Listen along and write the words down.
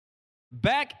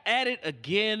Back at it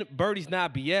again. Birdie's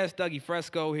Not BS. Dougie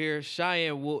Fresco here.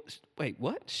 Cheyenne Woods. Wait,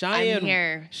 what? Cheyenne. I'm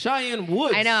here. Cheyenne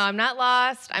Woods. I know. I'm not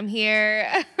lost. I'm here.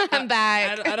 I'm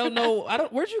back. I don't know.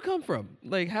 Where'd you come from?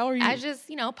 Like, how are you? I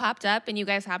just, popped up and you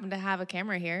guys happen to have a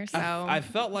camera here. So I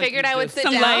felt like figured you I would just sit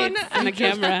Some down. lights and a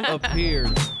camera. appeared.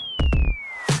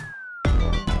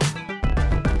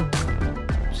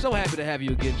 So happy to have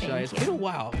you again, Shy. It's been a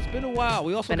while.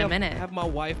 We also Been a minute. have my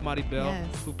wife, Marty Bell,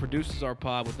 Yes. who produces our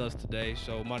pod with us today.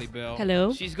 So, Marty Bell.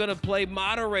 Hello. She's going to play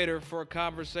moderator for a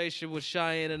conversation with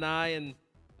Cheyenne and I.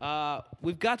 And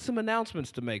we've got some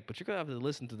announcements to make, but you're going to have to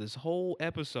listen to this whole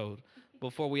episode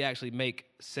before we actually make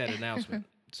said announcement.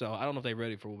 So, I don't know if they're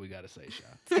ready for what we got to say, Shy.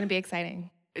 It's going to be exciting.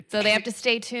 So they have to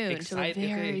stay tuned to the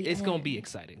very It's going to end. be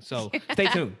exciting. So, stay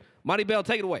tuned. Marty Bell,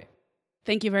 take it away.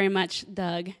 Thank you very much,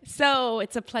 Doug. So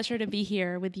it's a pleasure to be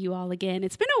here with you all again.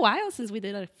 It's been a while since we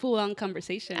did a full-on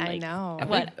conversation. I know.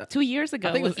 What, 2 years ago?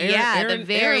 I think it was Aaron, Yeah, the Aaron-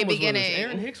 very Aaron was with us. beginning.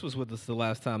 Aaron Hicks was with us the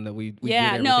last time that we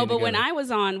yeah, did no, everything but when together. I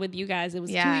was on with you guys, it was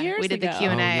Yeah, 2 years we did the ago.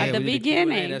 Q&A. At the we did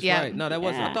beginning. Q&A, that's Yeah. right. No, that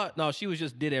wasn't. I Yeah. thought, no, she was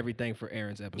just did everything for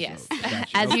Aaron's episode. Yes, Gotcha.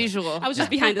 as Okay. usual. I was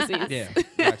just behind the scenes. Yeah,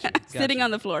 gotcha. Sitting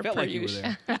on the floor, Felt per like you were usual.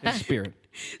 there in spirit.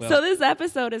 Well, So this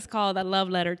episode is called A Love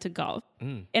Letter to Golf.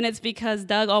 And it's because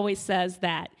Doug always says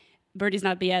that Birdie's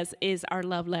Not BS is our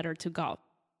love letter to golf.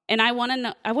 And I want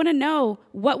to know,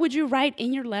 what would you write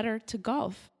in your letter to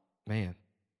golf? man,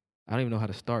 I don't even know how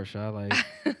to start, Shy. Like,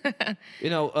 a it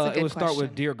good would start with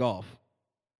question. Dear Golf.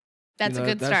 That's You a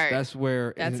know, good start. That's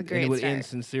where That's a and great it would start. end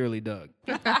sincerely, Doug.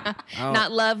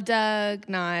 Not love Doug,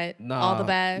 not all the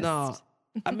best. No,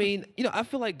 I mean, I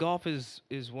feel like golf is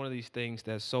one of these things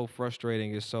that's so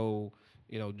frustrating, is so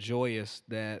joyous,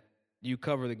 that you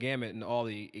cover the gamut and all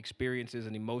the experiences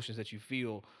and emotions that you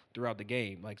feel throughout the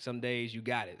game. Like, some days you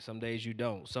got it, some days you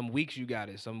don't. Some weeks you got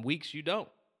it, some weeks you don't.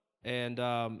 And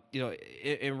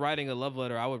in writing a love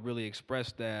letter, I would really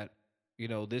express that.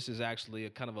 This is actually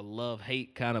a kind of a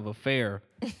love-hate kind of affair,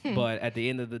 but at the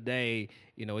end of the day,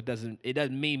 it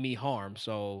doesn't mean me harm.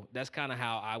 So that's kind of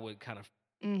how I would kind of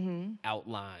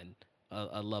outline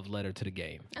a love letter to the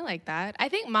game. I like that. I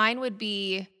think mine would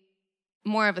be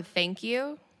more of a thank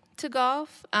you to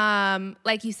golf.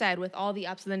 Like you said, with all the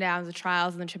ups and the downs, the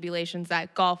trials and the tribulations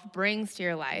that golf brings to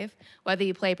your life, whether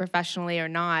you play professionally or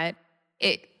not,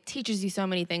 it teaches you so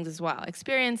many things as well.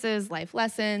 Experiences, life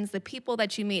lessons, the people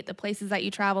that you meet, the places that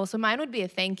you travel. So mine would be a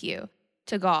thank you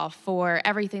to golf for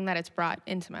everything that it's brought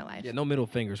into my life. Yeah, no middle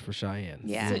fingers for Cheyenne.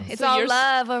 Yeah, So- it's so all yours-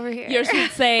 love over here. Yours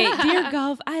would say, "Dear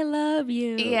golf, I love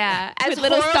you." Yeah, as With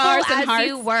little horrible stars and as hearts.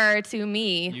 you were to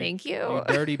me, thank you. You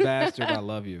dirty bastard, I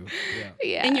love you. Yeah.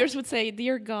 Yeah. And yours would say,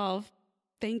 "Dear golf,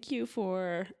 thank you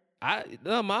for."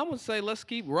 Mom would say, let's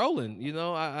keep rolling.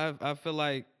 I feel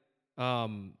like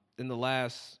in the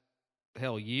last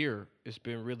year, it's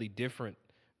been really different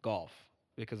golf,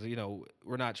 because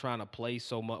we're not trying to play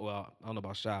so much. Well, I don't know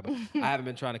about Shy, but I haven't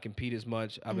been trying to compete as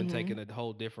much. I've been taking a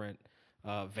whole different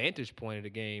vantage point of the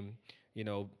game.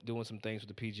 Doing some things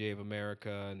with the PGA of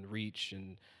America and Reach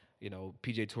and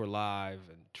PGA Tour Live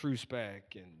and True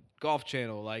Spec and Golf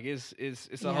Channel. Like, it's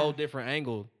a whole different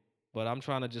angle. But I'm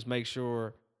trying to just make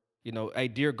sure, hey,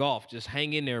 Dear Golf, just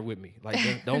hang in there with me.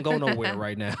 Like, don't go nowhere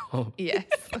right now. Yes.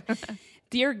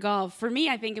 Dear golf. For me,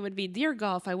 I think it would be, "Dear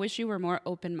golf, I wish you were more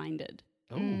open-minded."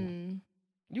 Ooh.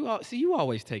 You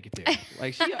always take it there.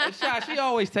 Like, she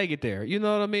always take it there. You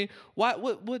know what I mean?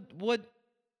 What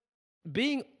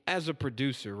being as a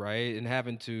producer, right, and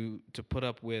having to put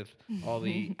up with all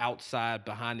the outside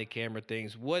behind the camera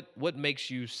things, what makes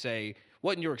you say,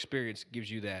 what in your experience gives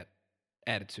you that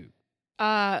attitude?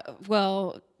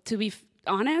 Well, to be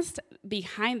honest,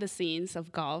 behind the scenes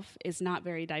of golf is not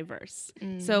very diverse.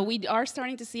 So we are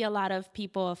starting to see a lot of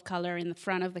people of color in the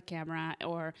front of the camera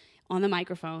or on the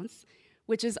microphones,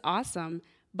 which is awesome.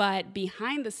 But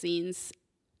behind the scenes,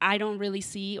 I don't really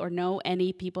see or know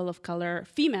any people of color,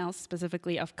 females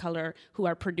specifically of color, who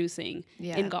are producing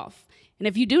in golf. And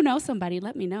if you do know somebody,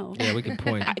 let me know. Yeah, we can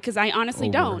point. Because I honestly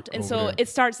don't. And so there. it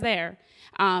starts there.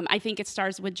 I think it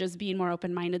starts with just being more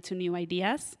open-minded to new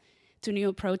ideas, to new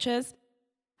approaches.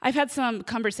 I've had some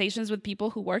conversations with people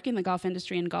who work in the golf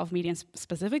industry and golf media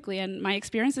specifically, and my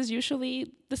experience is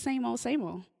usually the same old, same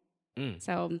old.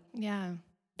 So Yeah.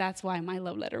 that's why my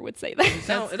love letter would say that.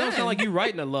 It don't sound like you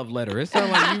writing a love letter. It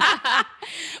sounds like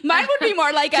you. Mine would be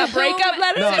more like a breakup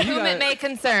letter. No, To you whom gotta- it may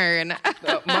concern.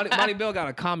 Monty Bell got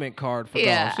a comment card for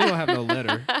Yeah. golf. She don't have no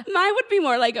letter. Mine would be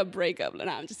more like a breakup letter.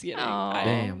 No, I'm just kidding. Aw.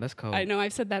 Damn, that's cold. I know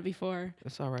I've said that before.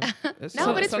 That's all right. That's No,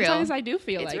 all but it's real. Sometimes I do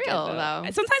feel It's like real, it, though.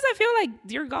 Sometimes I feel like,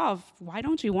 "Dear golf, why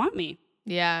don't you want me?"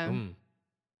 Yeah.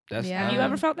 That's Yeah. Have you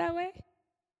ever felt that way?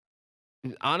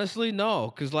 Honestly,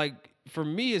 no, because like for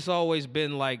me, it's always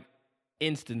been like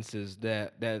instances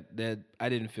that I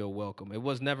didn't feel welcome. It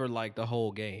was never like the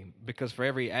whole game, because for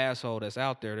every asshole that's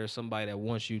out there, there's somebody that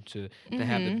wants you to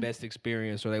have the best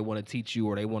experience, or they want to teach you,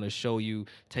 or they want to show you,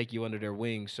 take you under their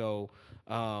wing. So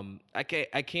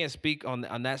I can't speak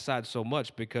on that side so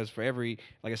much, because for every,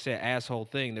 like I said, asshole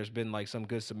thing, there's been like some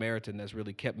good Samaritan that's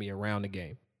really kept me around the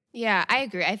game. Yeah, I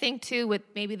agree. I think too, with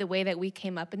maybe the way that we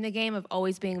came up in the game of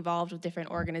always being involved with different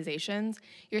organizations,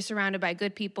 you're surrounded by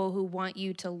good people who want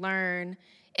you to learn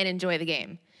and enjoy the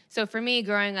game. So for me,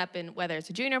 growing up in whether it's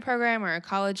a junior program or a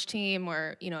college team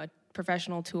or, a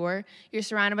professional tour, you're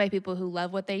surrounded by people who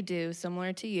love what they do,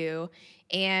 similar to you,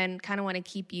 and kind of want to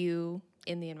keep you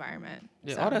in the environment.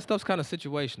 Yeah, So, all that stuff's kind of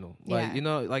situational. Like,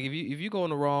 Yeah. like if you go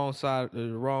in the wrong side,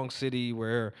 the wrong city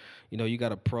where, you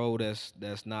got a pro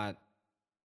that's not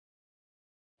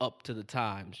up to the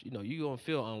times, you're gonna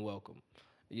feel unwelcome.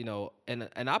 And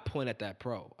I point at that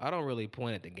pro. I don't really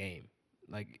point at the game.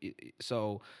 Like,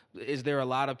 so is there a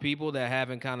lot of people that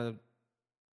haven't kind of,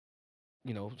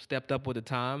 stepped up with the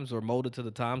times or molded to the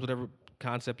times, whatever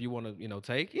concept you want to,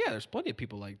 take? Yeah, there's plenty of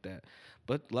people like that.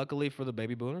 But luckily for the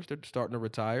baby boomers, they're starting to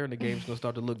retire, and the game's gonna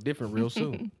start to look different real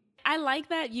soon. I like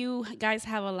that you guys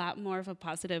have a lot more of a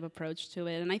positive approach to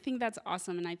it. And I think that's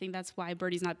awesome. And I think that's why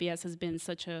Birdies Not BS has been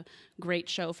such a great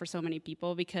show for so many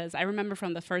people. Because I remember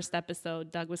from the first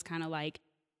episode, Doug was kind of like,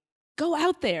 go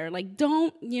out there. Like,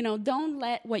 don't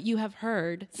let what you have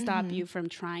heard stop you from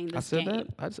trying this said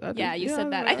game. that? I Yeah, did. you Yeah,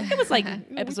 said that. I think it was like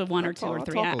episode 1 or 2 or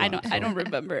 3. I I don't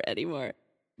remember anymore.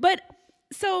 But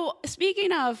so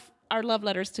speaking of our love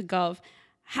letters to golf,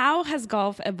 how has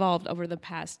golf evolved over the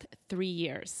past 3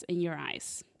 years in your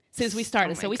eyes since we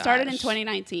started? Oh So my we started in gosh.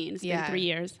 2019. It's been Yeah. 3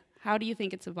 years. How do you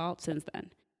think it's evolved since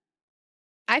then?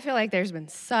 I feel like there's been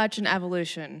such an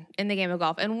evolution in the game of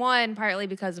golf. And one, partly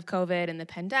because of COVID and the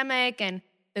pandemic and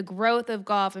the growth of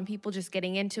golf and people just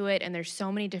getting into it. And there's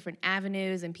so many different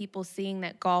avenues and people seeing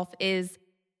that golf is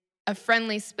a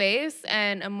friendly space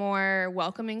and a more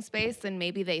welcoming space than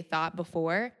maybe they thought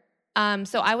before.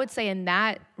 So I would say in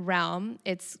that realm,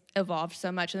 it's evolved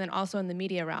so much. And then also in the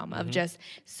media realm of just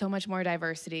so much more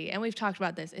diversity. And we've talked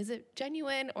about this. Is it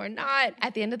genuine or not?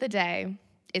 At the end of the day,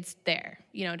 it's there.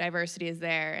 Diversity is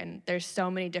there. And there's so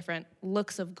many different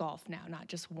looks of golf now, not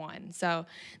just one. So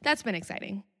that's been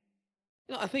exciting.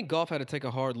 I think golf had to take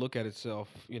a hard look at itself,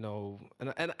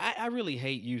 and I really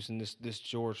hate using this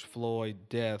George Floyd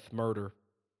death, murder,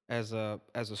 as a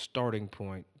starting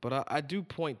point. But I do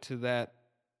point to that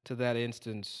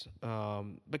instance,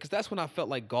 because that's when I felt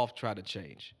like golf tried to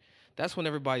change. That's when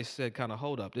everybody said, kind of,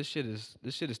 hold up, this shit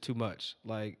is too much.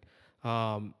 Like,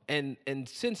 and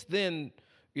since then,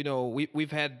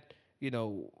 we've had,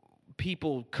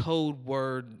 people code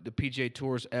word the PGA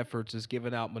Tour's efforts is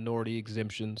giving out minority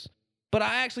exemptions, but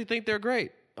I actually think they're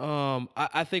great.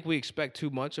 I think we expect too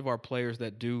much of our players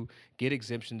that do get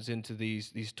exemptions into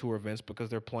these tour events, because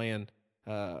they're playing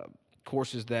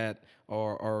courses that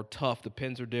are tough. The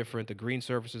pins are different, the green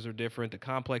surfaces are different, the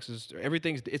complexes,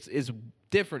 everything's it's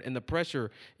different, and the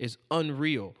pressure is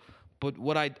unreal. But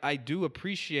what I do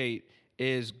appreciate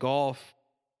is golf.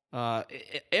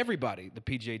 Everybody, the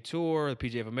PGA Tour, the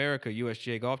PGA of America,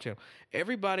 USGA Golf Channel,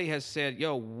 everybody has said,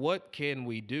 "Yo, what can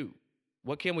we do?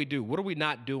 What can we do? What are we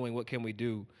not doing? What can we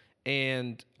do?"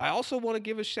 And I also want to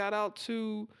give a shout out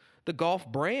to the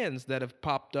golf brands that have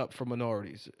popped up for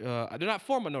minorities. They're not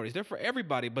for minorities; they're for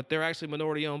everybody, but they're actually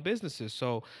minority-owned businesses.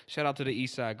 So shout out to the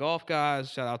Eastside Golf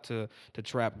guys. Shout out to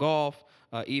Trap Golf.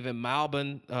 Even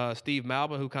Malbon, Steve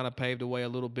Malbon, who kind of paved the way a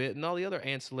little bit, and all the other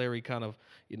ancillary kind of,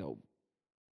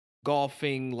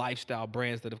 golfing lifestyle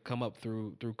brands that have come up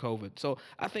through COVID. So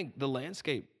I think the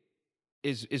landscape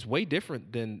is way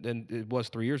different than it was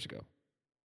 3 years ago.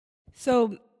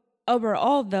 So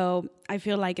overall, though, I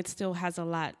feel like it still has a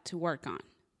lot to work on.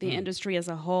 The industry as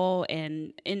a whole,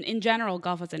 and in general,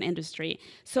 golf as an industry.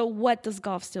 So what does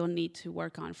golf still need to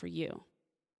work on for you?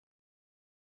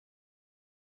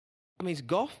 I mean,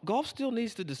 golf still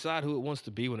needs to decide who it wants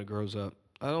to be when it grows up.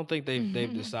 I don't think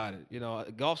they've decided.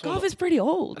 Golf Is pretty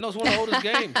old. I know it's one of the oldest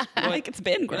games. But, Like it's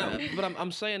been grown. but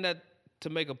I'm saying that to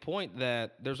make a point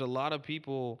that there's a lot of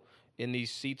people in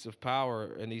these seats of power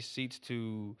and these seats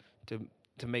to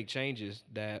make changes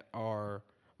that are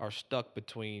stuck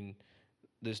between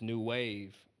this new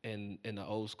wave and the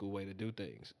old school way to do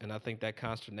things. And I think that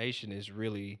consternation is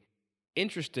really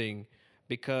interesting,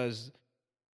 because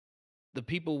the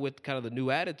people with kind of the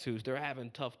new attitudes, they're having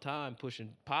tough time pushing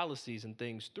policies and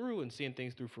things through and seeing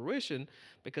things through fruition,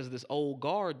 because of this old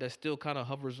guard that still kind of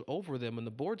hovers over them in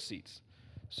the board seats.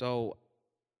 So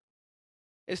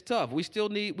it's tough. We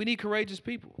need courageous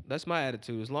people. That's my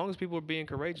attitude. As long as people are being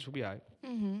courageous, we'll be all right.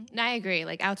 And I agree.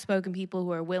 Like outspoken people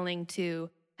who are willing to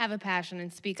have a passion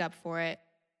and speak up for it.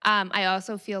 I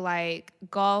also feel like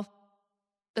golf,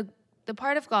 the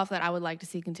part of golf that I would like to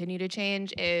see continue to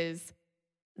change is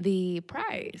the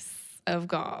price of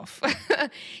golf.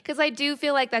 Because I do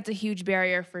feel like that's a huge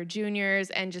barrier for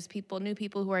juniors and just new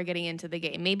people who are getting into the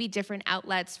game. Maybe different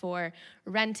outlets for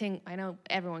renting. I know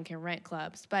everyone can rent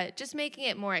clubs, but just making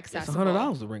it more It's accessible.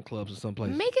 $100 to rent clubs in some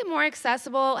places. Make it more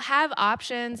accessible. Have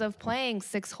options of playing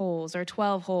 6 holes or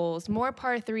 12 holes, more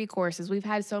par 3 courses. We've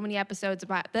had so many episodes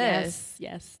about this.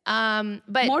 Yes.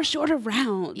 But More shorter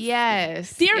rounds.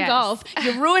 yes. Dear yes. golf,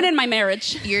 you're ruining my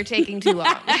marriage. You're taking too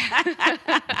long.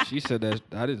 She said that.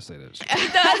 I didn't say that.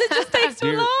 It just takes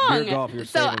too long. Dear golf, you're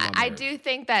So saving my I marriage. do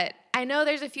think that I know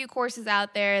there's a few courses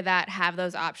out there that have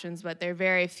those options, but they're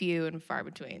very few and far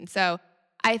between. So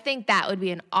I think that would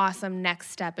be an awesome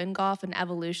next step in golf and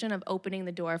evolution of opening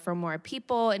the door for more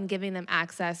people and giving them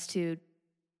access to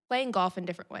playing golf in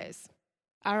different ways.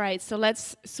 All right, so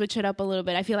let's switch it up a little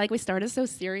bit. I feel like we started so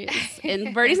serious,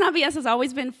 and Birdies Not BS has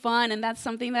always been fun, and that's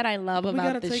something that I love We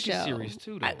about gotta this take show. it serious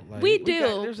too, though. We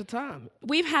do. There's a time.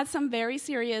 We've had some very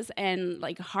serious and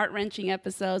like heart-wrenching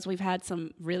episodes. We've had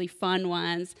some really fun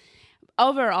ones.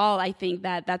 Overall, I think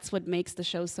that that's what makes the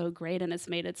show so great and it's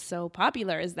made it so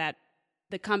popular is that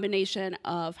the combination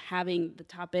of having the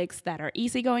topics that are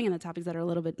easygoing and the topics that are a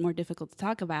little bit more difficult to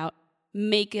talk about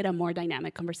make it a more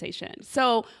dynamic conversation.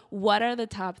 So, what are the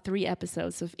top 3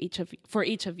 episodes of each of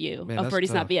you Man, of that's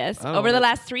Birdies Not tough. BS I don't over the know.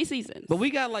 last 3 seasons? But we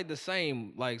got like the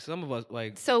same, like some of us,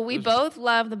 like. So we there's- both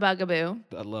love the Bugaboo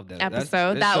I love that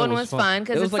episode. That one was fun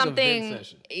because It it's was like a vent something.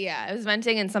 session. Yeah, it was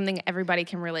venting and something everybody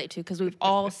can relate to because we've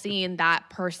all seen that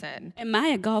person. Am I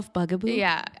a golf bugaboo?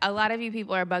 Yeah, a lot of you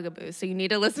people are bugaboos, so you need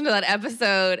to listen to that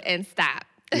episode and stop.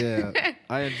 Yeah,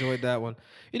 I enjoyed that one.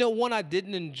 You know, one I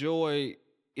didn't enjoy,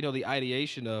 you know, the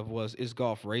ideation of was, is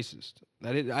golf racist?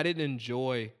 I didn't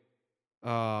enjoy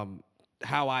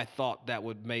how I thought that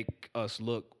would make us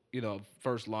look, you know,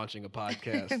 first launching a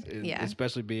podcast, and Yeah.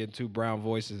 especially being 2 brown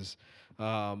voices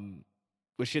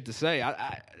with shit to say.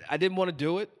 I didn't want to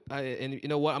do it. And you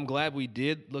know what? I'm glad we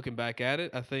did, looking back at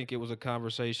it. I think it was a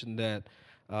conversation that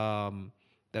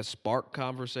that sparked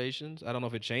conversations. I don't know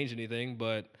if it changed anything,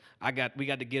 but we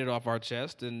got to get it off our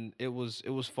chest, and it was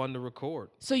fun to record.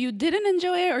 So you didn't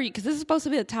enjoy it, or because this is supposed to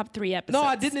be the top 3 episodes? No,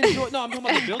 I didn't enjoy it. No, I'm talking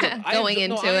about the build-up. Going I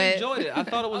into I it. enjoyed it. I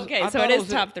thought it was Okay, I so thought it is was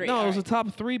top 3. No, All it was a right.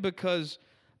 top 3 because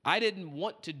I didn't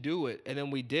want to do it, and then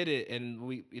we did it, and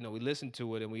we listened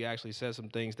to it, and we actually said some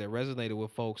things that resonated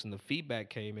with folks, and the feedback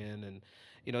came in, and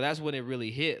that's when it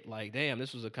really hit. Like, damn,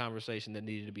 this was a conversation that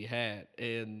needed to be had,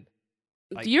 and.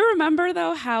 Like, Do you remember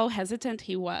though how hesitant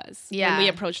he was when Yeah. we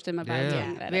approached him about Yeah.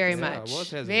 doing that? Very episode? Yeah, I much. was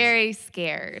hesitant. Very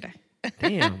scared.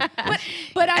 damn.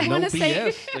 But I no want to say,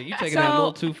 BS. Like, you taking that a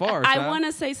little too far. I child. want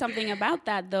to say something about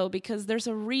that though, because there's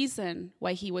a reason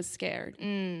why he was scared.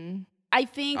 I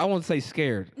think, I won't say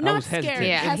scared. I Not was hesitant. scared.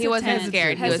 Yeah, he wasn't Hesitant.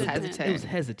 scared. He was Hesitant. hesitant. It was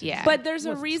hesitant. Yeah. but there's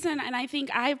a reason, and I think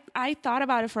I thought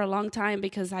about it for a long time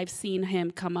because I've seen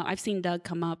him come up. I've seen Doug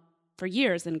come up for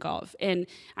years in golf, and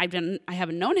I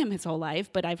haven't known him his whole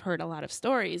life, but I've heard a lot of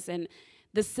stories. And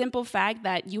the simple fact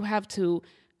that you have to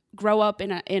grow up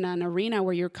in an arena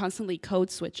where you're constantly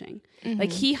code switching,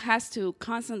 like he has to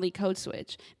constantly code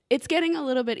switch. It's getting a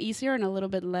little bit easier and a little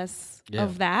bit less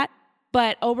of that.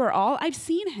 But overall, I've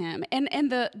seen him, and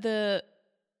the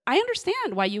I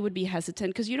understand why you would be hesitant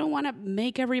because you don't want to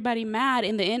make everybody mad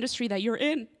in the industry that you're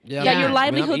in. Yeah, that your I'm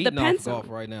livelihood eating depends off on. golf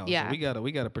right now. Yeah. So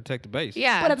we gotta protect the base.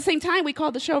 Yeah. But at the same time, we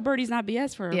call the show "Birdies Not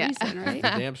BS" for a Yeah. reason, right?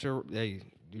 Damn sure. Hey,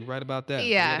 you're right about that.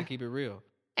 Yeah. We gotta keep it real.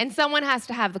 And someone has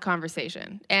to have the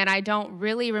conversation. And I don't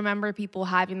really remember people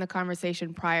having the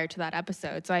conversation prior to that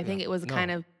episode. So I think it was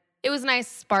it was a nice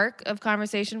spark of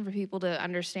conversation for people to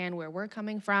understand where we're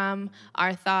coming from,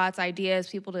 our thoughts, ideas,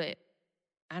 people to,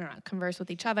 I don't know, converse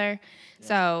with each other.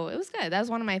 So it was good. That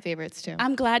was one of my favorites too.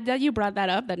 I'm glad that you brought that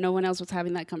up, that no one else was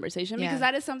having that conversation, Yeah. because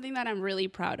that is something that I'm really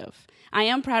proud of. I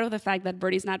am proud of the fact that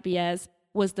Birdies Not BS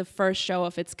was the first show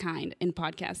of its kind in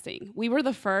podcasting. We were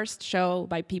the first show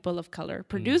by people of color,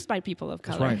 produced by people of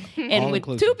color, right. and All with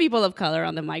inclusive. 2 people of color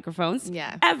on the microphones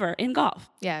Yeah. ever in golf.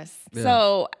 Yes. Yeah.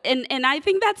 So, and I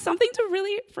think that's something to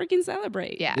really freaking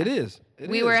celebrate. Yeah. It is.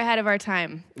 We were ahead of our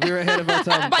time. We were ahead of our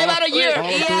time. By about a year.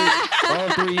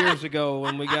 All 3 years ago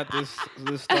when we got this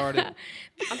started.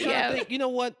 I'm trying Yeah. to think. You know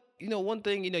what? One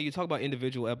thing. You talk about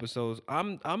individual episodes.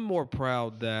 I'm more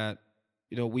proud that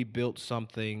we built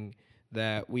something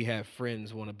that we have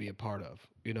friends want to be a part of.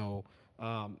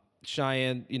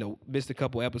 Cheyenne, missed a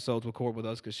couple episodes record with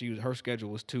us because her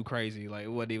schedule was too crazy. Like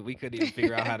we couldn't even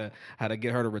figure out how to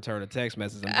get her to return a text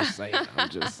message. I'm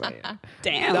just saying.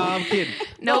 Damn. No, I'm kidding.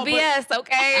 No BS,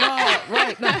 okay? No,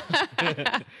 right. No.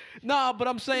 No, but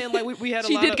I'm saying like we had a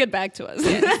She lot did of, get back to us.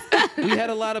 we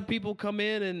had a lot of people come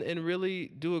in and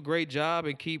really do a great job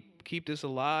and keep this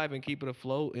alive and keep it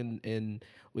afloat, and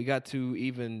we got to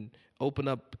even open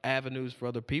up avenues for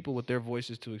other people with their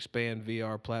voices to expand via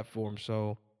our platform.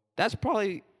 So that's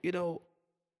probably,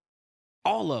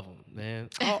 all of them, man.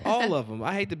 All of them.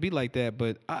 I hate to be like that,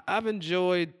 but I've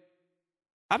enjoyed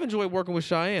working with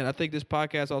Cheyenne. I think this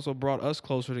podcast also brought us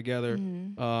closer together.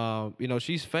 Mm-hmm.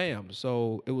 She's fam.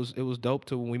 So it was dope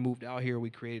when we moved out here,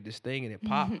 we created this thing and it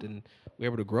popped and we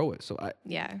were able to grow it. So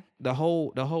the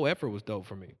whole effort was dope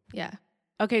for me. Yeah.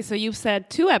 Okay, so you've said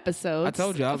 2 episodes. I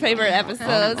told you. Favorite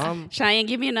episodes. I'm Cheyenne,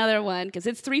 give me another one because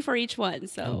it's 3 for each one.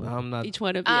 So I'm not. each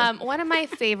one of you. One of my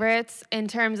favorites in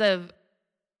terms of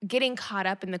getting caught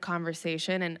up in the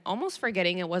conversation and almost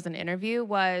forgetting it was an interview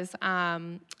was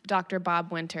Dr.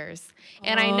 Bob Winters.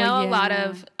 And I know a lot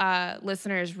of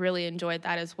listeners really enjoyed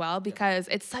that as well because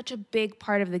it's such a big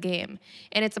part of the game.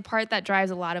 And it's a part that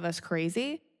drives a lot of us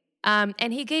crazy.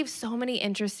 And he gave so many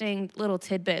interesting little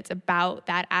tidbits about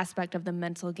that aspect of the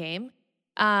mental game.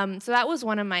 So that was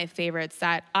one of my favorites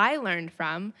that I learned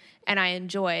from and I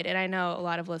enjoyed. And I know a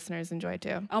lot of listeners enjoyed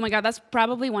too. Oh my God, that's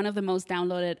probably one of the most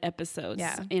downloaded episodes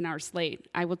Yeah. in our slate.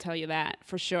 I will tell you that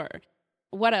for sure.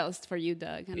 What else for you,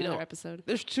 Doug? Another episode?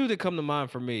 There's 2 that come to mind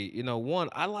for me. One,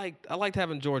 I liked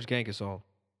having George Gankis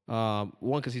on.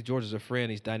 One, because George is a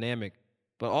friend, he's dynamic.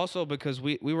 But also because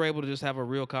we were able to just have a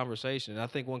real conversation. And I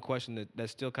think one question that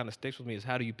still kind of sticks with me is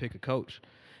how do you pick a coach?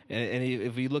 And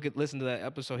if you listen to that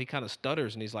episode, he kind of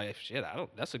stutters and he's like, shit,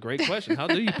 that's a great question. How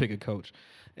do you pick a coach?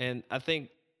 And I think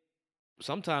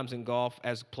sometimes in golf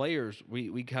as players,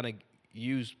 we kind of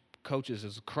use coaches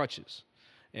as crutches.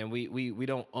 And we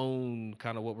don't own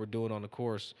kind of what we're doing on the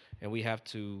course, and we have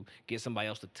to get somebody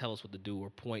else to tell us what to do or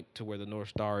point to where the North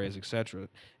Star is, et cetera.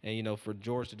 And, for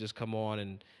George to just come on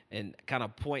and kind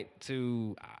of point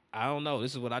to, I don't know,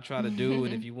 this is what I try to do,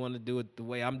 and if you want to do it the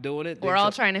way I'm doing it. We're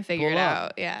all trying to figure it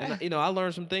out, yeah. And, I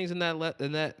learned some things in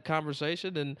that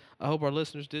conversation, and I hope our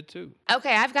listeners did too.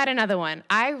 Okay, I've got another one.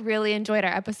 I really enjoyed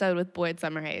our episode with Boyd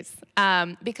Summerhays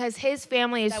because his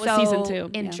family is so season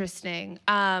 2, interesting.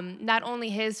 Not only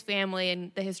his family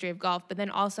and the history of golf, but then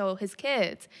also his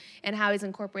kids and how he's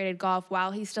incorporated golf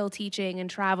while he's still teaching and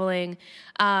traveling,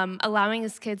 allowing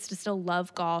his kids to still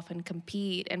love golf and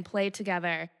compete and play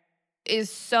together is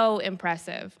so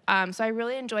impressive. So I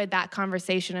really enjoyed that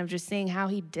conversation of just seeing how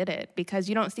he did it because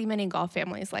you don't see many golf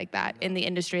families like that in the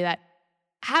industry that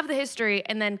have the history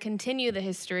and then continue the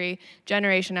history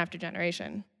generation after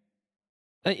generation.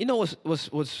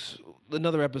 What's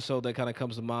another episode that kind of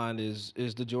comes to mind is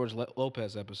the George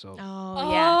Lopez episode.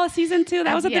 Oh, season 2.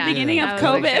 That was at the beginning of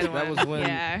COVID. That was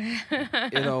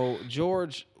when,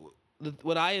 George,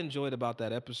 what I enjoyed about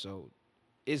that episode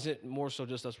isn't more so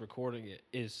just us recording it,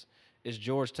 is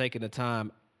George taking the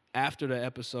time after the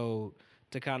episode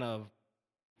to kind of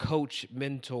coach,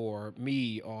 mentor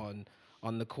me on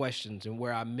the questions and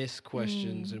where I missed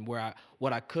questions and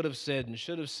what I could have said and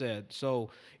should have said. So,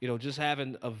 just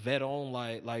having a vet on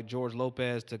like George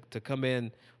Lopez to come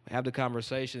in, have the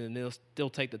conversation, and they'll still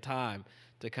take the time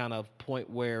to kind of point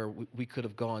where we could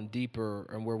have gone deeper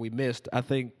and where we missed. I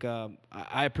think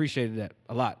I appreciated that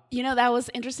a lot. That was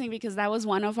interesting because that was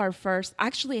one of our first.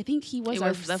 Actually, I think he was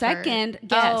our second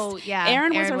guest. Oh, yeah.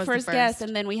 Aaron was our first guest,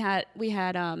 and then we had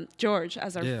George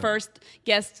as our first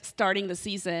guest starting the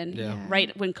season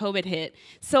right when COVID hit.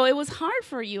 So it was hard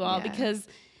for you all because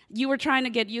you were trying to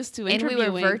get used to interviewing.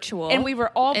 And we were virtual. And we were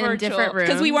all in virtual. different rooms.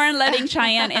 Because we weren't letting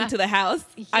Cheyenne into the house.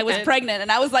 I was pregnant, and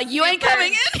I was like, you ain't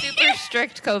coming in. Super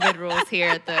strict COVID rules here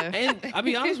at the And I'll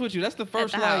be honest with you, that's the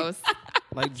first house.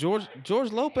 Like George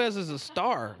Lopez is a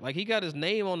star. Like he got his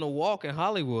name on the walk in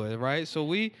Hollywood, right? So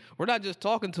we're not just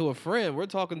talking to a friend. We're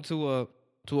talking to an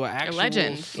actual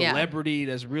legend. celebrity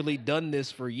that's really done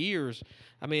this for years.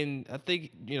 I mean, I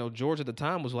think, George at the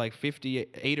time was like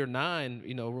 58 or 9,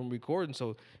 when recording.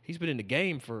 So he's been in the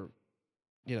game for,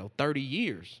 30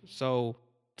 years. So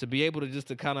to be able to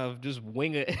just kind of just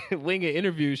wing an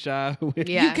interview, Shy.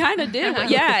 You kind of did.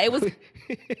 But it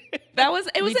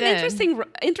was an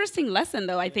interesting lesson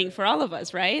though, I think, for all of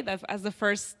us, right? As the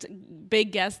first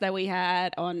big guest that we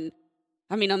had on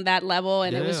that level,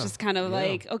 and it was just kind of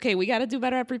like, okay, we got to do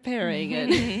better at preparing.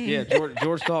 And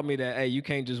George taught me that, hey, you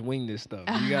can't just wing this stuff.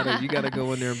 You gotta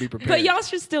go in there and be prepared. But y'all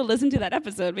should still listen to that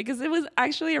episode because it was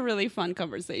actually a really fun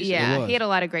conversation. Yeah, he had a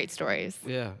lot of great stories.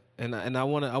 Yeah, and I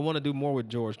want to do more with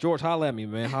George. George, holla at me,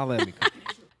 man. Holla at me.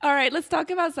 All right, let's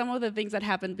talk about some of the things that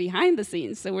happened behind the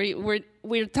scenes. So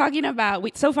we're talking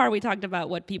about so far we talked about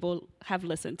what people have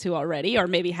listened to already, or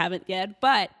maybe haven't yet.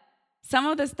 But some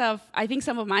of the stuff, I think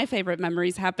some of my favorite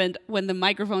memories happened when the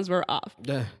microphones were off.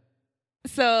 Yeah.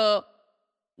 So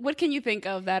what can you think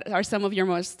of that are some of your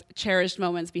most cherished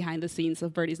moments behind the scenes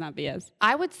of Birdies Not BS?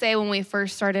 I would say when we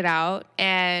first started out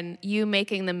and you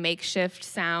making the makeshift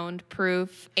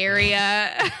soundproof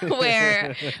area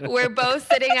where we're both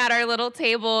sitting at our little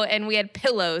table and we had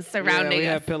pillows surrounding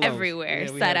us everywhere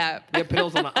set up. We had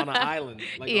pillows on an island.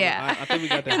 Like Yeah. I think we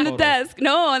got that In the photo. desk.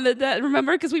 No, on the desk.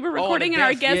 Remember? Because we were recording in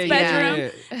our guest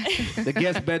bedroom. Yeah. The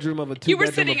guest bedroom of a two-bedroom You were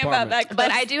sitting about apartment. that close.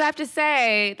 But I do have to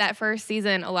say that first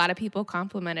season, a lot of people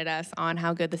complimented us on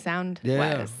how good the sound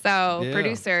was. So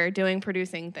producer doing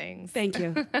producing things. Thank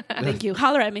you. Thank you.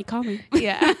 Holler at me. Call me.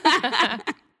 Yeah.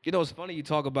 You know, it's funny you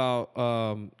talk about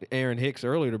Aaron Hicks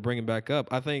earlier to bring him back up.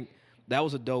 I think that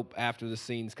was a dope after the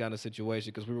scenes kind of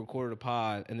situation because we recorded a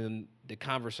pod and then the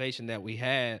conversation that we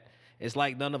had, it's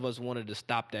like none of us wanted to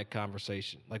stop that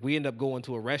conversation. Like we end up going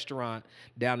to a restaurant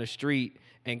down the street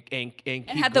and keep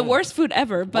had the going. worst food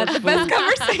ever, but the best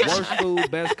conversation. Worst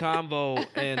food, best combo,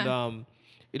 and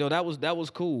you know that was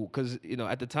cool because you know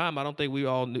at the time I don't think we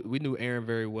knew Aaron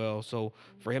very well, so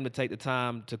for him to take the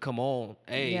time to come on,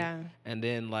 and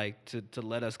then like to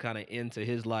let us kind of into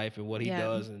his life and what he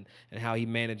does and how he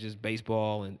manages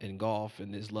baseball and golf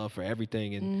and his love for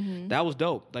everything, and that was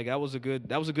dope. Like that was a good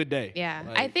day. Yeah,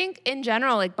 like, I think in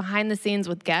general, like behind the scenes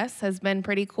with guests has been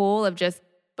pretty cool. Of just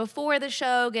before the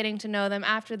show, getting to know them.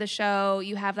 After the show,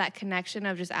 you have that connection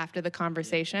of just after the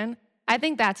conversation. I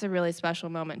think that's a really special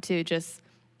moment too. Just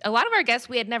a lot of our guests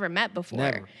we had never met before.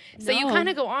 Never. So you kind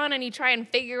of go on and you try and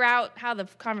figure out how the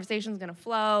conversation's going to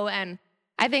flow. And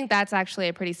I think that's actually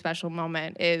a pretty special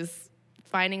moment is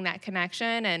finding that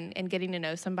connection and getting to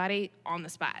know somebody on the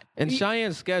spot. and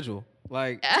Cheyenne's schedule,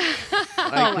 like,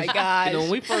 Oh my gosh. you know,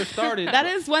 when we first started, That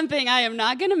is one thing I am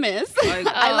not going to miss. like,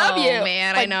 I love you. Oh,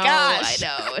 man, But I know. gosh. I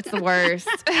know. It's the worst.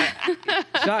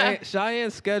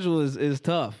 Cheyenne's schedule is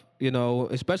tough, you know,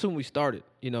 especially when we started.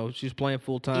 You know, she's playing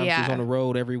full time. Yeah. She's on the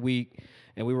road every week,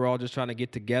 and we were all just trying to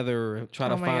get together, try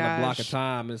to Oh my find a block gosh. of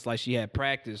time. It's like she had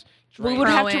practice. We would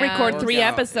have to Pro-am, record 3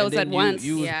 workout, episodes and at then once.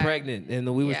 You was Yeah. pregnant,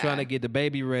 and we was Yeah. trying to get the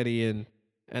baby ready, and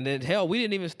then hell, we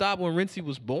didn't even stop when Rincey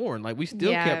was born. Like we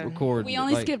still Yeah. kept recording. We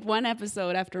only like, skipped 1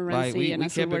 episode after like Renzi and we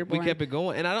Asuba were kept it, we born. kept it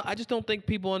going, and I just don't think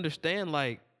people understand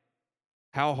like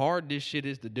how hard this shit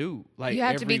is to do. Like You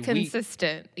have to be every week.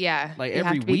 consistent. Yeah. Like, you every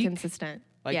have to be week? consistent.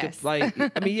 Like, yes. I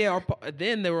mean, yeah.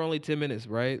 Then they were only 10 minutes,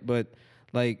 right? But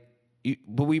like,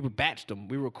 but we batched them.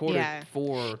 We recorded Yeah.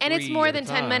 4, And it's 3 more at a than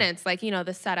 10 time. minutes. Like, you know,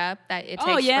 the setup that it takes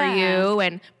Oh, yeah. for you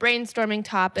and brainstorming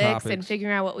topics and Topics.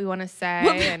 figuring out what we want to say.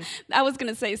 Well, and I was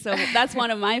gonna say, so that's one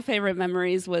of my favorite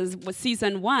memories was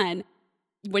season 1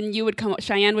 when you would come,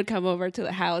 Cheyenne would come over to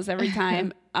the house every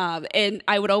time, and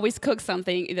I would always cook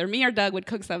something. Either me or Doug would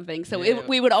cook something. So Yeah.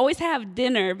 we would always have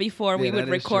dinner before we Yeah, would that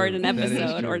is record true. an That is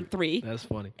episode or true. 3. That's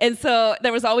funny. And so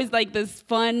there was always like this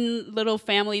fun little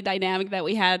family dynamic that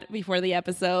we had before the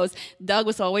episodes. Doug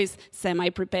was always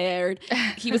semi-prepared.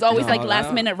 He was always No, like last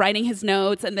no. minute writing his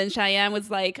notes. And then Cheyenne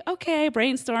was like, okay,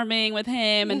 brainstorming with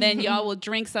him. And then y'all will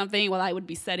drink something while I would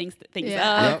be setting things Yeah.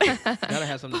 up. Yep. Gotta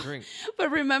have something to drink. But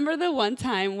remember the one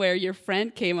time where your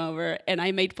friend came over and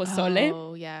I made pozole?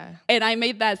 oh, yeah. And I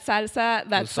made that salsa,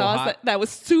 that was so sauce hot. that was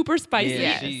super spicy.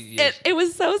 Yeah, Yes. It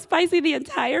was so spicy. The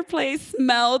entire place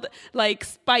smelled like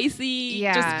spicy,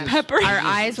 Yeah. just pepper. Our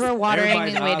eyes were watering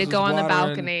Everybody's and we had to eyes go was on the watering.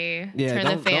 balcony, Yeah,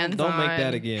 turn the fans don't on. make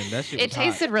that again. That shit It was hot.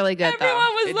 tasted really good, Everyone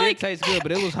though. was It like, did taste good,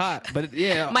 but it was hot. But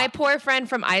yeah, My poor friend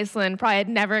from Iceland probably had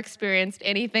never experienced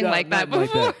anything like that nothing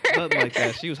before. Like that. Nothing like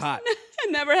that. She was hot. I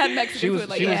never had Mexican She was food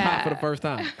like she was that. hot for the first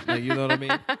time. Like, you know what I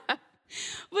mean?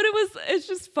 But it's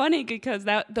just funny because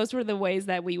those were the ways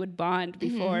that we would bond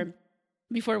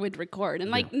before we'd record. And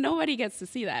like nobody gets to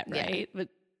see that, Yeah. right? But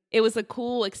it was a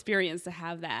cool experience to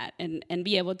have that and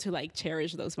be able to like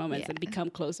cherish those moments and become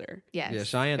closer. Yes. Yeah,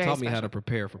 Cheyenne very taught me how special. to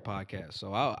prepare for podcasts.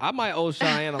 So I might owe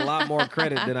Cheyenne a lot more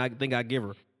credit than I think I give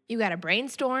her. You got to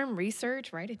brainstorm,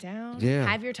 research, write it down. Yeah.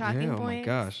 Have your talking yeah, points.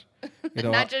 Oh my gosh. You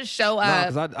know, Not just show no, up.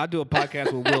 because I do a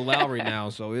podcast with Will Lowry now,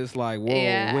 so it's like, whoa,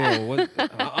 Yeah. Will, what?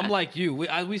 I'm like you.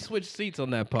 We switched seats on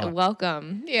that pod.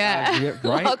 Welcome. Yeah. yeah,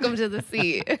 right? Welcome to the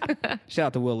seat. Shout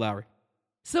out to Will Lowry.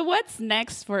 So what's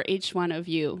next for each one of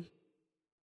you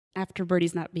after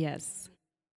Birdies Not BS?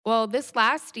 Well, this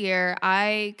last year,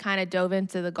 I kind of dove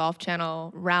into the Golf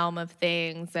Channel realm of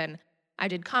things, and I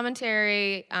did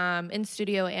commentary, in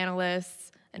studio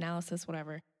analysis,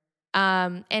 whatever.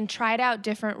 and tried out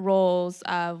different roles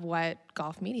of what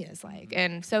golf media is like.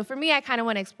 And so for me, I kind of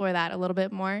want to explore that a little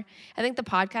bit more. I think the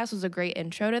podcast was a great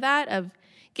intro to that, of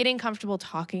getting comfortable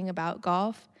talking about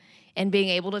golf and being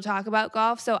able to talk about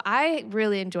golf. So I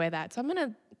really enjoy that. So I'm going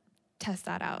to test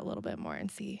that out a little bit more and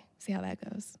see how that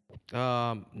goes.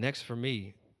 Next for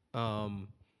me,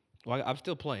 well, I'm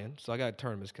still playing, so I got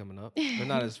tournaments coming up. They're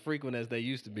not as frequent as they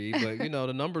used to be, but,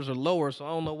 the numbers are lower, so I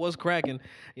don't know what's cracking.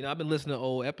 I've been listening to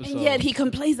old episodes. And yet he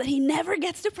complains that he never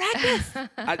gets to practice.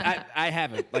 I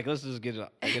haven't. Like, let's just get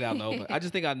out in the open. I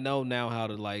just think I know now how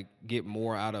to, like, get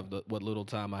more out of what little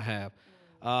time I have.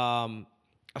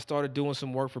 I started doing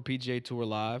some work for PGA Tour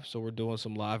Live, so we're doing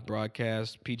some live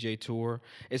broadcasts, PGA Tour.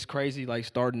 It's crazy, like,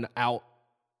 starting out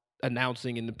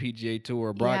announcing in the PGA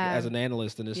Tour as an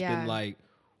analyst, and it's been, like,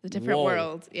 the different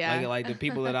world, Like the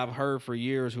people that I've heard for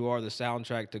years who are the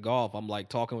soundtrack to golf, I'm like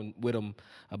talking with them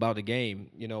about the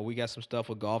game. We got some stuff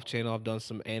with Golf Channel. I've done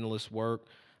some analyst work.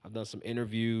 I've done some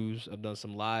interviews. I've done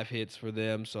some live hits for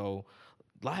them. So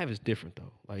live is different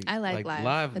though. I like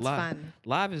live. It's fun.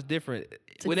 Live is different when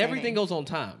exciting. everything goes on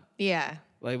time. Yeah.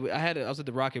 Like I was at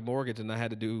the Rocket Mortgage and I had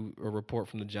to do a report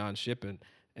from the John Shippen,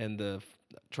 and the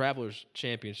Travelers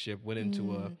Championship went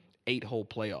into a 8-hole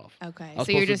playoff. Okay,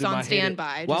 so you're just on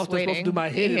standby. Well, I was waiting. supposed to do my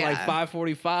hit at like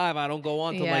 5:45. I don't go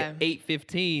on till like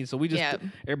 8:15. So we just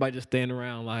everybody just standing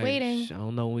around like waiting. I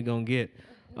don't know what we gonna get.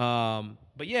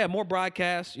 But yeah, more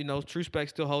broadcasts. True Spec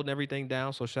still holding everything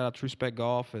down. So shout out True Spec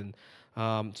Golf, and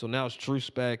so now it's True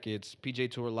Spec. It's PGA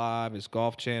Tour Live. It's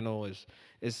Golf Channel.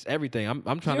 It's everything.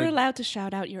 I'm trying. You're allowed to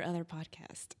shout out your other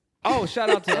podcast. Oh, shout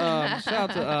out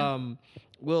to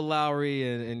Will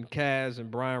Lowry and Kaz and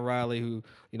Brian Riley, who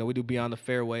we do Beyond the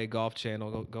Fairway Golf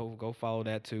Channel. Go follow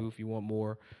that too if you want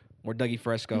more Dougie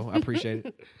Fresco. I appreciate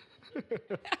it.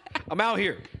 I'm out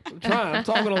here. I'm trying. I'm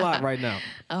talking a lot right now.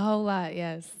 A whole lot,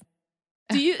 yes.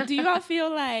 Do you all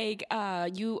feel like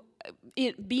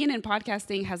being in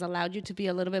podcasting has allowed you to be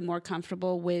a little bit more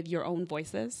comfortable with your own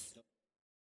voices?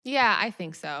 Yeah, I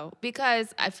think so.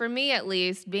 Because for me, at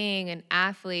least, being an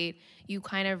athlete, you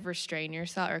kind of restrain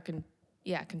yourself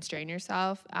constrain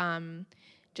yourself.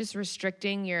 Just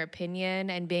restricting your opinion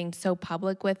and being so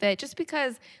public with it. Just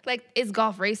because, like, it's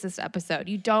Golf Racist episode.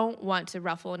 You don't want to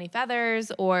ruffle any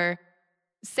feathers or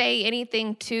say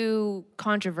anything too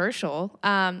controversial.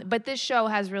 But this show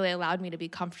has really allowed me to be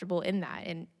comfortable in that.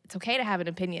 And it's okay to have an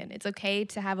opinion. It's okay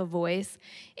to have a voice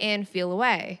and feel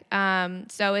away.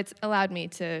 So it's allowed me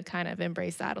to kind of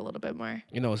embrace that a little bit more.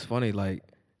 It's funny, like,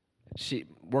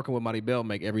 working with Marty Bell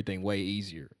make everything way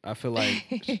easier. I feel like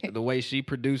the way she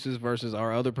produces versus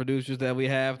our other producers that we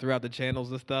have throughout the channels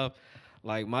and stuff,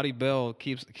 like Marty Bell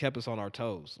kept us on our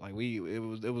toes. Like it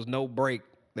was no break.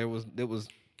 It was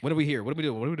when are we here? What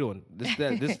are we doing?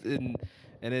 This and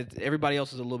everybody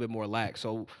else is a little bit more lax.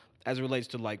 So as it relates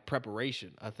to like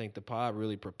preparation, I think the pod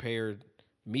really prepared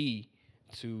me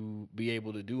to be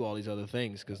able to do all these other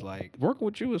things, because like working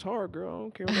with you is hard, girl. I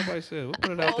don't care what nobody says. We'll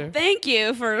put it out there. Thank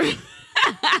you for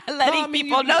letting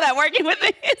people know that working with me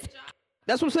is.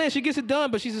 That's what I'm saying. She gets it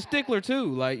done, but she's a stickler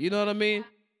too. Like, you know what I mean?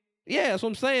 Yeah, that's what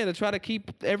I'm saying. To try to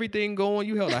keep everything going,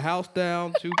 you held a house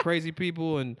down, 2 crazy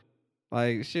people, and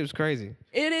like shit was crazy.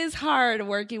 It is hard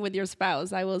working with your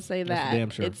spouse. I will say that. That's damn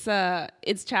sure.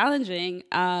 It's challenging.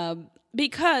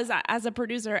 Because as a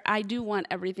producer, I do want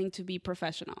everything to be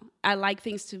professional. I like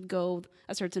things to go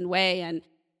a certain way,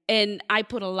 and I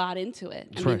put a lot into it.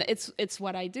 That's I mean, right. it's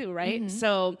what I do, right? Mm-hmm.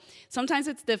 So sometimes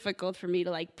it's difficult for me to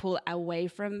like pull away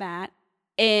from that,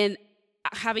 and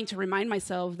having to remind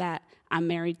myself that I'm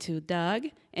married to Doug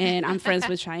and I'm friends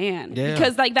with Cheyenne. Yeah.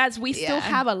 Because like we still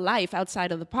have a life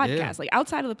outside of the podcast. Yeah. Like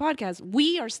outside of the podcast,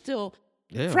 we are still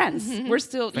friends. We're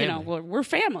still, Family. we're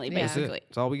family That's basically. it.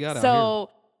 That's all we got out So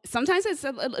sometimes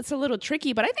it's a little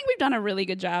tricky, but I think we've done a really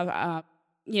good job,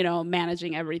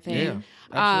 managing everything. here.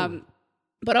 Yeah, absolutely.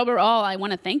 But overall, I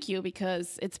want to thank you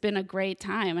because it's been a great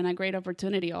time and a great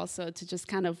opportunity also to just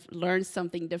kind of learn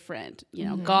something different.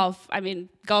 Golf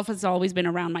has always been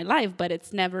around my life, but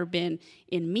it's never been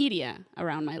in media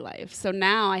around my life. So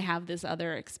now I have this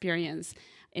other experience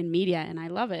in media and I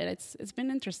love it. It's been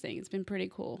interesting. It's been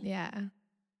pretty cool. Yeah.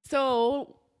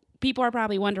 So people are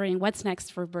probably wondering what's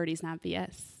next for Birdies Not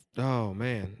BS. Oh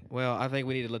man. Well, I think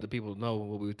we need to let the people know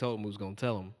what we told them we was gonna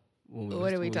tell them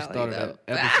What are we telling started you,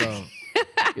 that episode.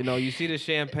 You see the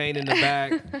champagne in the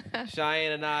back.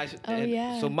 Cheyenne and I.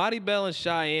 Yeah. So Marty Bell and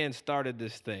Cheyenne started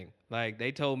this thing. Like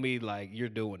they told me, like, you're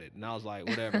doing it, and I was like,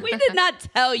 whatever. We did not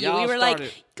tell you. Y'all We were started.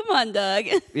 like, come on, Doug.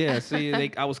 Yeah. See,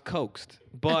 I was coaxed,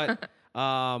 but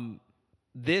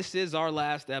this is our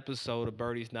last episode of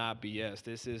Birdie's Not BS.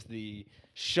 This is the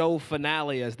show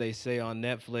finale, as they say on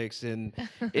Netflix. And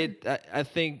I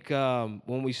think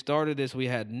when we started this, we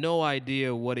had no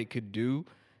idea what it could do.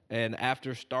 And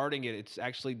after starting it, it's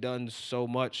actually done so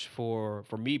much for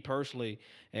me personally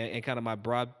and kind of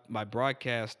my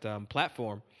broadcast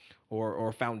platform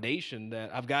or foundation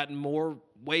that I've gotten more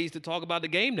ways to talk about the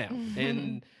game now.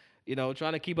 And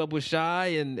trying to keep up with Shy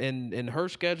and her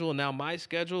schedule, and now my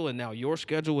schedule, and now your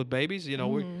schedule with babies.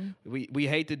 We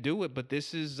hate to do it, but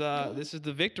this is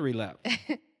the victory lap.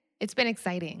 It's been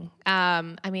exciting.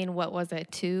 What was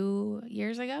it? 2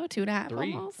 years ago? 2.5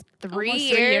 3. almost? Almost 3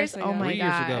 years ago. Oh my 3 years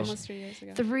gosh. ago. Almost 3 years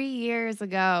ago. 3 years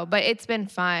ago. But it's been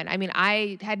fun.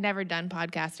 I had never done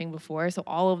podcasting before, so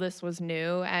all of this was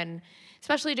new. And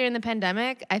especially during the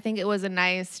pandemic, I think it was a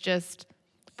nice just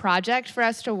project for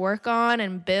us to work on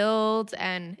and build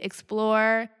and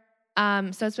explore.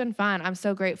 So it's been fun. I'm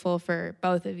so grateful for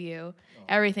both of you,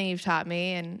 everything you've taught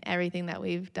me and everything that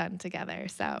we've done together.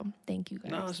 So thank you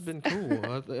guys. No, it's been cool.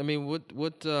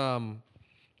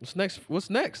 What's next? What's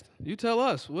next? You tell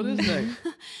us. What is next?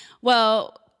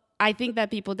 Well, I think that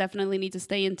people definitely need to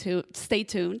stay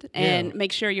tuned and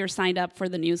make sure you're signed up for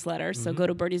the newsletter. So go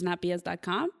to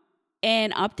birdiesnotbs.com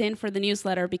and opt in for the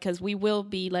newsletter, because we will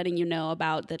be letting you know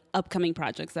about the upcoming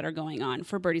projects that are going on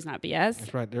for Birdies Not BS.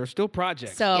 That's right. There are still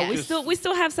projects. So Yes. we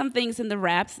still have some things in the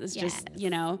wraps. It's just, we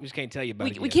just can't tell you about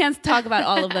it we yet. can't talk about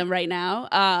all of them right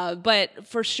now. But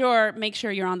for sure, make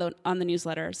sure you're on the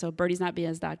newsletter. So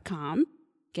birdiesnotbs.com.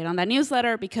 Get on that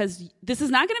newsletter, because this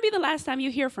is not going to be the last time you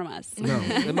hear from us. No,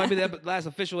 it might be the last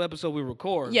official episode we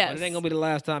record. Yes. But it ain't gonna be the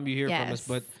last time you hear from us.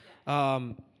 Yes.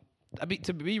 But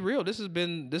to be real, this has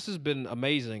been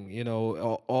amazing.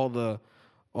 All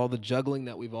the juggling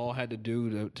that we've all had to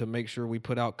do to make sure we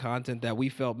put out content that we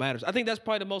felt matters. I think that's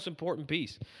probably the most important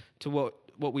piece to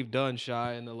what we've done,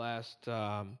 Shy, in the last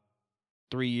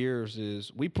 3 years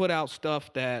is we put out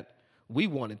stuff that we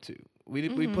wanted to.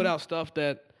 We put out stuff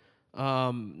that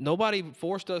nobody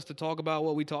forced us to talk about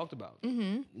what we talked about.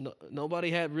 No,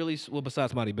 nobody had really,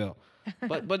 besides Mighty Bell,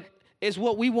 but it's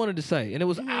what we wanted to say, and it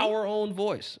was our own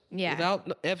voice. Yeah.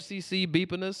 Without FCC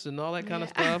beeping us and all that kind of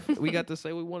stuff, we got to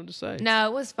say what we wanted to say. No,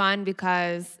 it was fun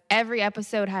because every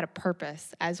episode had a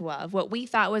purpose as well, of what we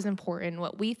thought was important,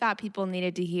 what we thought people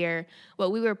needed to hear,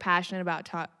 what we were passionate about,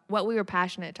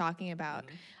 talking about.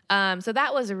 So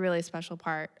that was a really special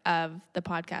part of the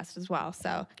podcast as well.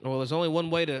 So Well, there's only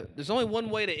one way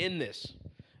to end this,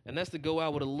 and that's to go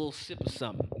out with a little sip of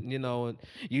something. And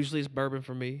usually it's bourbon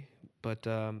for me, but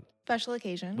special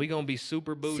occasion. we're gonna be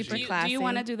super bougie. Super Do classy. you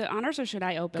want to do the honors, or should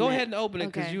I open Go it? ahead and open it,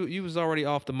 because Okay. you was already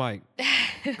off the mic.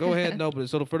 Go ahead and open it.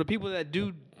 So for the people that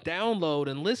do download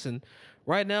and listen,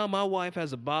 right now my wife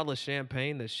has a bottle of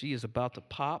champagne that she is about to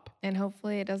pop. And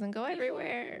hopefully it doesn't go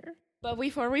everywhere. But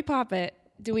before we pop it,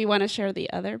 do we want to share the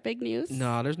other big news?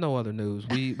 No, there's no other news.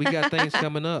 We got things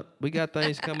coming up. We got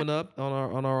things coming up on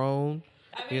our own.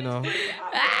 If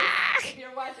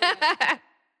you're watching it.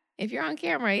 If you're on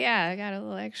camera, yeah, I got a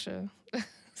little extra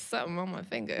something on my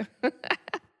finger.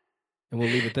 And we'll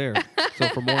leave it there. So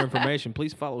for more information,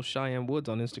 please follow Cheyenne Woods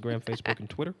on Instagram, Facebook, and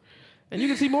Twitter. And you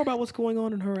can see more about what's going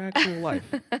on in her actual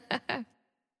life.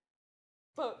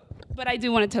 But I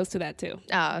do want to toast to that too.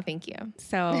 Oh, thank you.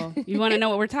 So you want to know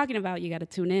what we're talking about, you got to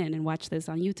tune in and watch this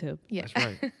on YouTube. Yeah. That's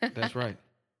right. That's right.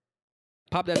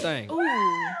 Pop that thing. Ooh,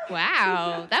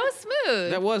 wow. That was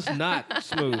smooth. That was not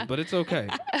smooth, but it's okay.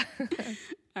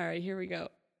 All right, here we go.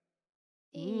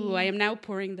 Ooh, I am now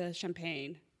pouring the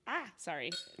champagne.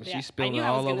 Sorry. She's I spilling knew it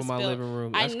I was all gonna over my spill. living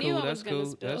room. I That's knew cool. I That's was gonna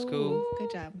cool. spill. That's cool. Ooh,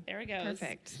 good job. There it goes.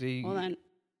 Perfect. See, Hold on.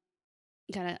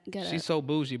 Gotta. she's so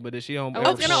bougie, but if she don't.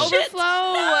 Oh, it's gonna shit. overflow.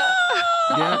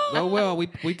 Yeah. Oh well, we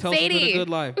toasted to the Sadie. good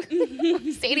life.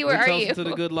 Sadie, where we are toasted you? to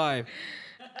the good life.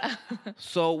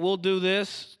 So we'll do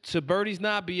this to Birdie's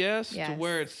Not BS, to Yes.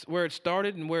 where it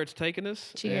started and where it's taken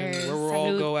us. Cheers. And where we'll all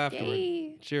Salute. go after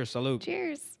Yay. it. Cheers. Salute.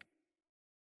 Cheers.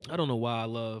 I don't know why I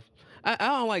love. I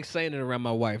don't like saying it around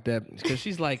my wife because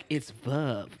she's like, it's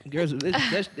Vuv. Girls,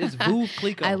 it's Vuv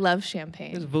Clico. I love It's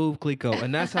champagne. Vuv Clico.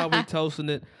 And that's how we toasting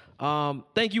it.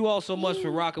 Thank you all so much for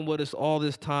rocking with us all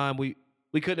this time. We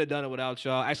couldn't have done it without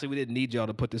y'all. Actually, we didn't need y'all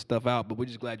to put this stuff out, but we're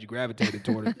just glad you gravitated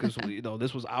toward it because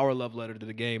this was our love letter to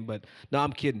the game. But no,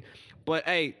 I'm kidding. But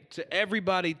hey, to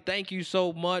everybody, thank you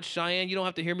so much. Cheyenne, you don't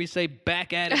have to hear me say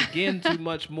back at it again too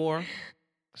much more.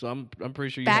 So I'm pretty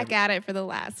sure you Back at it for the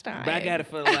last time. back at it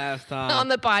for the last time. On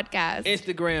the podcast.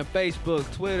 Instagram, Facebook,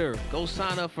 Twitter. Go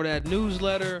sign up for that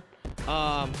newsletter.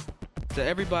 To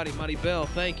everybody, Mighty Bell,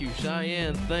 thank you.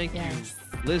 Cheyenne, thank you. Yes.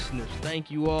 listeners, thank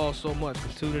you all so much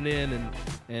for tuning in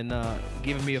and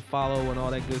giving me a follow and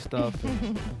all that good stuff.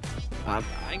 I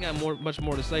ain't got much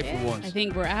more to say for once. I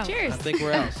think we're out. Cheers. I think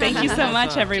we're out. Thank you so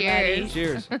much, everybody.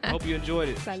 Cheers. Cheers. Hope you enjoyed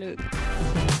it. Salud.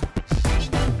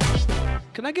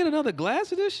 Can I get another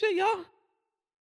glass of this shit, y'all?